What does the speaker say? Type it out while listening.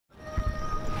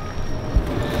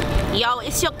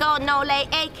It's your girl Nolay,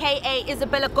 aka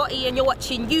Isabella Gotti, and you're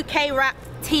watching UK Rap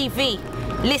TV.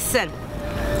 Listen,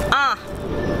 I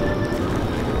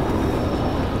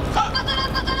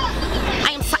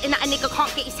am something that a nigga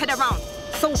can't get his head around.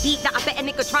 So deep that I bet a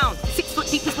nigga drown. 6 foot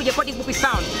deep is where your body will be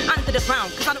found. Under the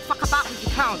ground, cause I don't fuck about with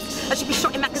your clowns. I should be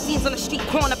shot in magazines on the street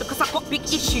corner because I got big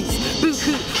issues.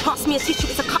 Boo-hoo, pass me a tissue,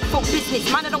 it's a cutthroat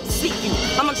business. Man, I don't sleep you,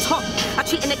 I'm on top. I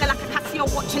treat a nigga like a Casio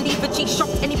watch and leave a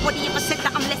G-shocked. Anybody ever said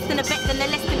that I'm less than a vet, then they're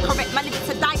less than correct. Man, it's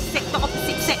to dissect the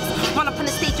opposite sex. Run up on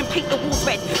the stage and paint the walls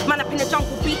red. Man up in the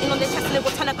jungle beating on their chest and they will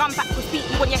turn a gun backwards, beat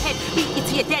you on your head, beat you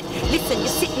till you're dead. Listen,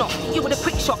 you're sick not, you with a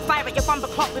quick shot, fire at your bumper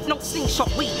clock with no slingshot.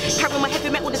 We carry my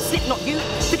heavy metal and slip not you.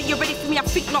 But you ready for me, I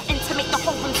think not, and to make the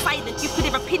whole room silent. You could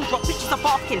hear a pin drop, bitches are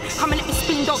barking. Come and let me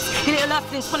spin dogs. You little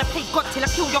earthlings wanna play God till I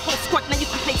kill your whole squad. Now you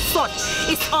can play sod.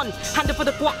 It's on, hand over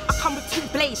the guap. I come with 2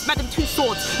 blades, madam 2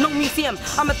 swords. No museum,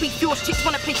 I'ma beat yours. Chicks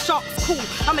wanna play sharks, cool.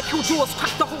 I'ma kill yours,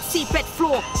 crack the whole seabed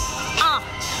floor.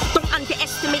 Don't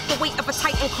underestimate the weight of a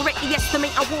titan. Correctly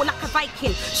estimate a war like a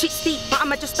Viking. Shit's deep, but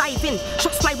I'ma just dive in.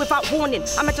 Shots fly without warning,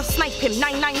 I'ma just snipe him.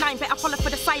 999, better holler for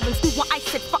the sirens. Do what I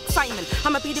said, fuck Simon.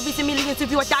 I'ma be the reason millions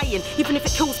of you are dying. Even if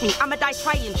it kills me, I'ma die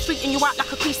trying. Straightening you out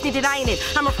like a priest needed ironing.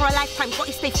 I'ma for a lifetime,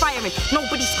 gotta stay firing.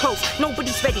 Nobody's close,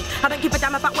 nobody's ready. I don't give a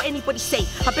damn about what anybody say.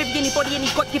 I bury anybody any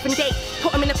God-given day.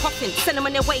 Put them in a coffin, send them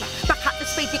on their way. Back out the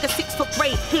spade, dig a 6-foot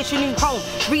grave. Here's your new home,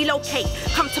 relocate.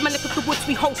 Come to my neck of the woods,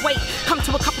 we hold weight. Come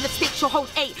to a couple of sticks, you'll hold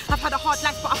 8. I've had a hard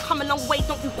life, but I've come a long way.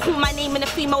 Don't you call my name in a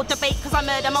female debate, cause I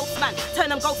murder most man. Turn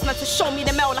them ghost man to show me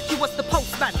the mail like he was the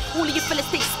postman. All of you fellas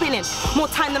stay spinning, more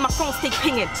time than my phone stay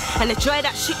pinging. And the joy of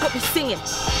that shit got me singing,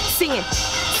 singing,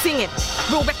 singing.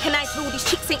 Real recognize all these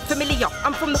chicks ain't familiar.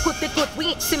 I'm from the hood, they're good, we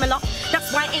ain't similar.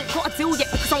 That's why I ain't got a deal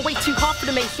yet, because I'm way too hard for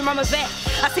the mainstream, I'm a vet.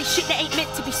 I say shit that ain't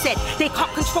meant to be said. They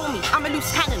can't control me, I'm a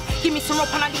loose cannon. Give me some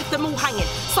rope and I leave them all hanging.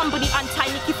 Somebody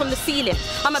untie Nicky from the ceiling.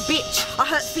 I'm a bitch, I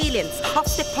hurt feelings. I'll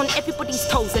step on everybody's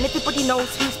toes and everybody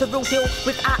knows who's the real deal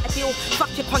without a deal.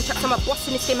 Fuck your contracts, I'm a boss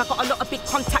in this game. I got a lot of big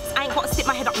contacts. I ain't got to stick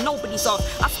my head up nobody's ass.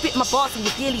 I spit my bars and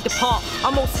you dearly depart.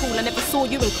 I'm old school, I never saw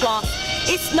you in class.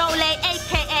 It's Nolay,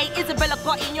 aka Isabella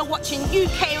Gotti, and you're watching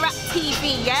UK Rap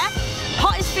TV, yeah?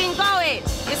 Hottest thing going,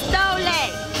 it's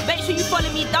Nolay. Make sure you follow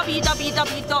me,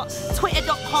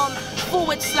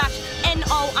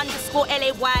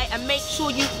 www.twitter.com/NO_LAY, and make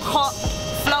sure you cop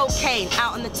Flow Cane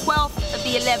out on the 12th of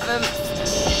the 11th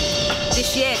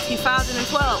this year,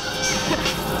 2012.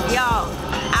 Yo,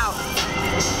 out.